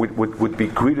would be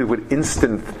greeted with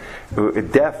instant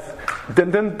death,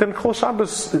 then Chol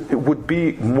Shabbos would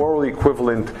be morally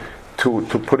equivalent to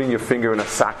putting your finger in a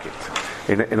socket,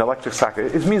 in an electric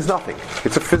socket. It means nothing.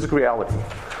 It's a physical reality.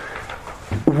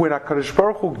 When HaKadosh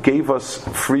Baruch Hu gave us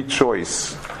free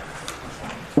choice,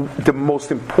 the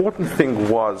most important thing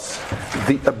was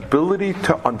the ability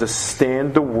to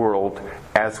understand the world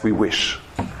as we wish.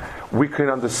 We can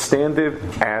understand it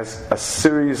as a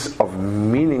series of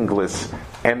meaningless,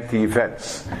 empty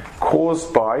events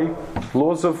caused by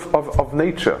laws of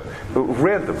nature,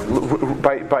 random,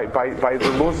 by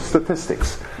the laws of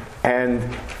statistics, and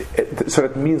so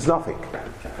it means nothing.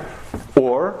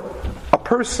 Or a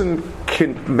person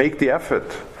can make the effort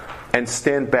and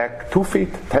stand back 2 feet,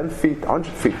 10 feet, 100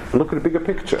 feet, and look at the bigger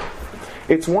picture.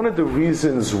 It's one of the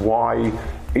reasons why,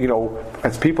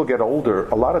 as people get older,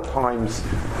 a lot of times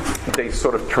they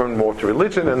sort of turn more to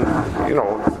religion, and,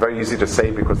 it's very easy to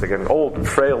say because they're getting old and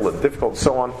frail and difficult and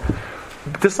so on.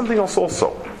 But there's something else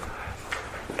also.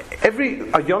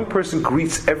 A young person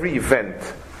greets every event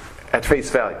at face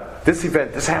value. This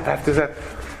event, this happened, this that.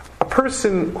 A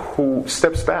person who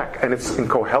steps back, and it's in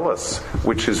Koheles,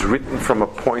 which is written from a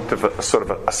point of a sort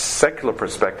of a secular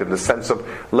perspective, in the sense of,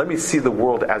 let me see the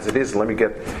world as it is, let me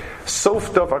get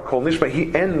Sof Davar Kol Nishma.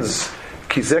 He ends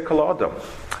Kizeh Kol Adam.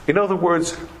 In other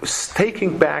words,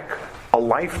 taking back a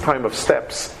lifetime of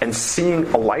steps and seeing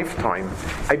a lifetime,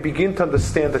 I begin to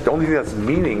understand that the only thing that's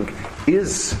meaning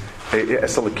is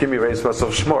Esalakimi Reis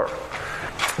Masov Shmor.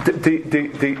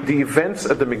 The events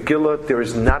of the Megillah, there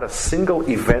is not a single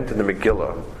event in the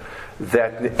Megillah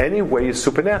that in any way is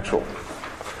supernatural.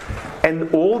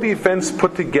 And all the events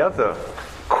put together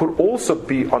could also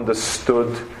be understood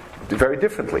very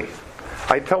differently.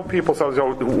 I tell people,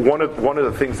 one of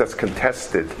the things that's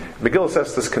contested, Megillah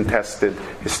Esther is contested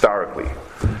historically.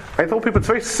 I tell people it's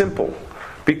very simple,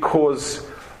 because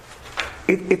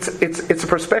it's a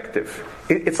perspective.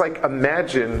 It's like,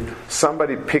 imagine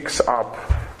somebody picks up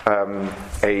a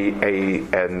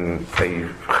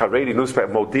Haredi newspaper,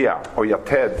 Modia or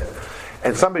Yated,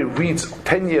 and somebody reads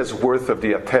 10 years worth of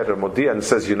the Yated or Modia and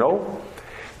says,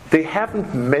 they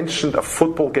haven't mentioned a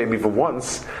football game even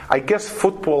once. I guess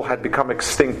football had become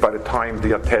extinct by the time the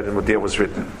Yated and Modia was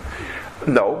written.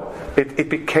 No,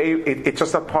 it's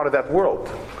just not part of that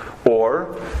world.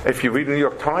 Or, if you read the New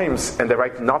York Times and they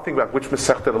write nothing about which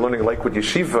Masechta they're learning Lakewood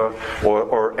Yeshiva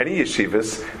or any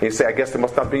yeshivas, and you say, I guess there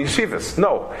must not be yeshivas.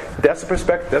 No, that's the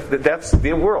perspective, that's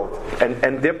their world.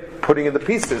 And they're putting in the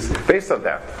pieces based on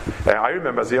that. I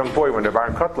remember as a young boy when the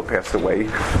Baron Kotler passed away,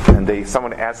 and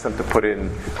someone asked them to put in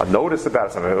a notice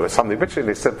about it, something bitchy, and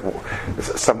they said,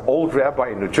 some old rabbi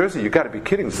in New Jersey, you got to be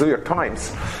kidding, it's the New York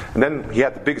Times. And then he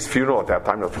had the biggest funeral at that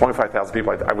time, 25,000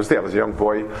 people. I was there, I was a young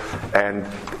boy, and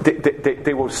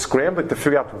they were scrambling to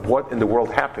figure out what in the world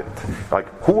happened. Like,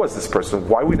 who was this person?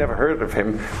 Why we never heard of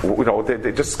him?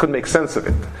 They just couldn't make sense of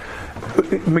it.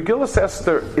 Megillah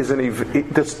Esther is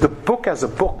the book as a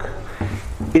book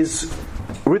is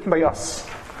written by us.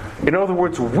 In other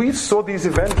words, we saw these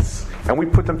events and we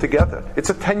put them together. It's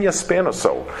a 10-year span or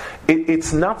so.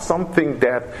 It's not something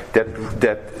that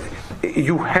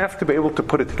you have to be able to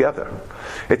put it together.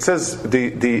 It says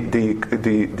the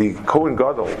Kohen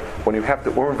Gadol, when you have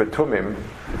the Urim V'Tumim,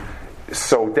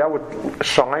 so that would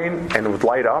shine and it would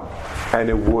light up, and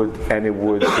it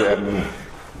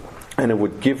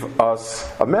would give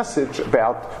us a message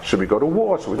about, should we go to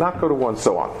war, should we not go to war, and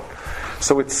so on.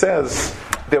 So it says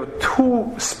there are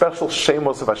two special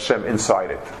shemos of Hashem inside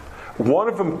it. One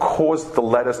of them caused the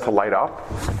letters to light up,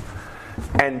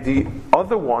 and the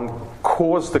other one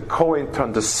caused the Kohen to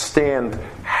understand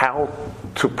how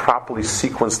to properly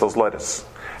sequence those letters.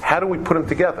 How do we put them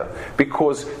together?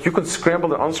 Because you can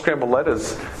scramble and unscramble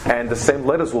letters, and the same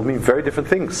letters will mean very different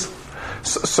things.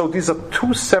 So these are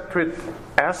two separate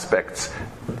aspects.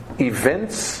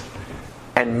 Events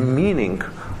and meaning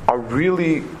are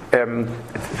really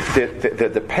they're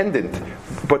dependent,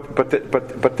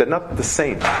 but they're not the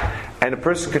same. And a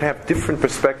person can have different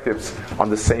perspectives on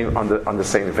the same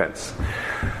events.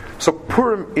 So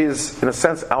Purim is, in a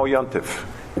sense, Al Yantiv.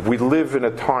 We live in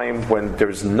a time when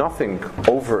there's nothing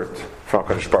overt from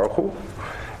HaKadosh Baruch Hu.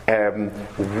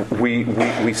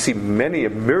 We see a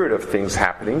myriad of things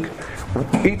happening.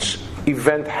 Each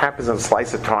event happens in a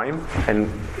slice of time,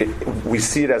 and we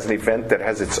see it as an event that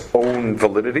has its own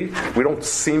validity. We don't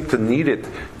seem to need it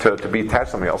to be attached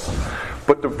to something else.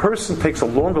 But the person takes a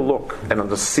longer look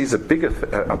and sees a bigger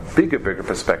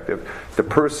perspective. The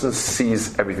person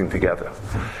sees everything together.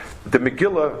 The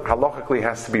Megillah halachically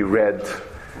has to be read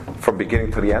from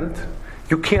beginning to the end.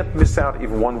 You can't miss out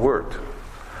even one word.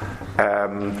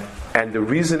 And the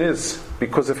reason is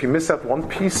because if you miss out one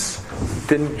piece,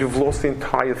 then you've lost the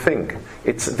entire thing.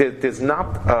 There's no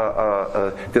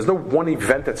one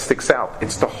event that sticks out.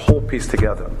 It's the whole piece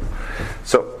together.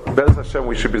 So, Be'ez Hashem,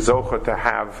 we should be zocher to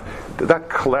have that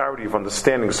clarity of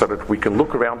understanding, so that we can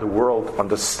look around the world,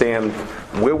 understand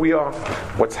where we are,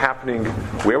 what's happening,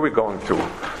 where we're going to,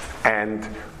 and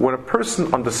when a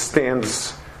person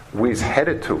understands where he's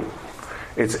headed to,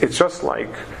 it's just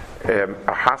like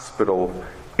a hospital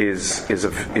is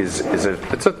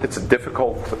a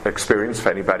difficult experience for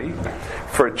anybody.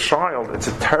 For a child, it's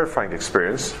a terrifying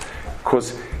experience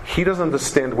because he doesn't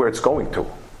understand where it's going to.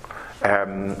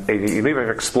 even if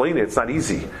I explain it, it's not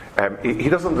easy. He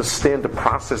doesn't understand the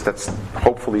process that's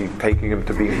hopefully taking him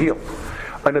to be healed.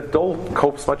 An adult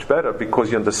copes much better because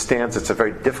he understands it's a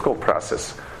very difficult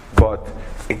process, but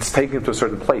it's taking him to a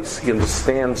certain place. He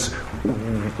understands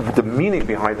the meaning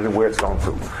behind it and where it's going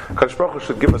to. Kadosh Baruch Hu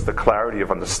should give us the clarity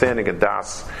of understanding and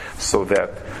das, so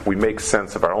that we make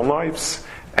sense of our own lives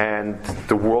and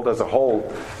the world as a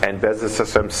whole, and Be'ezus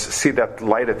Hashem see that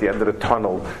light at the end of the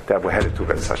tunnel that we're headed to,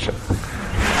 Be'ezus Hashem.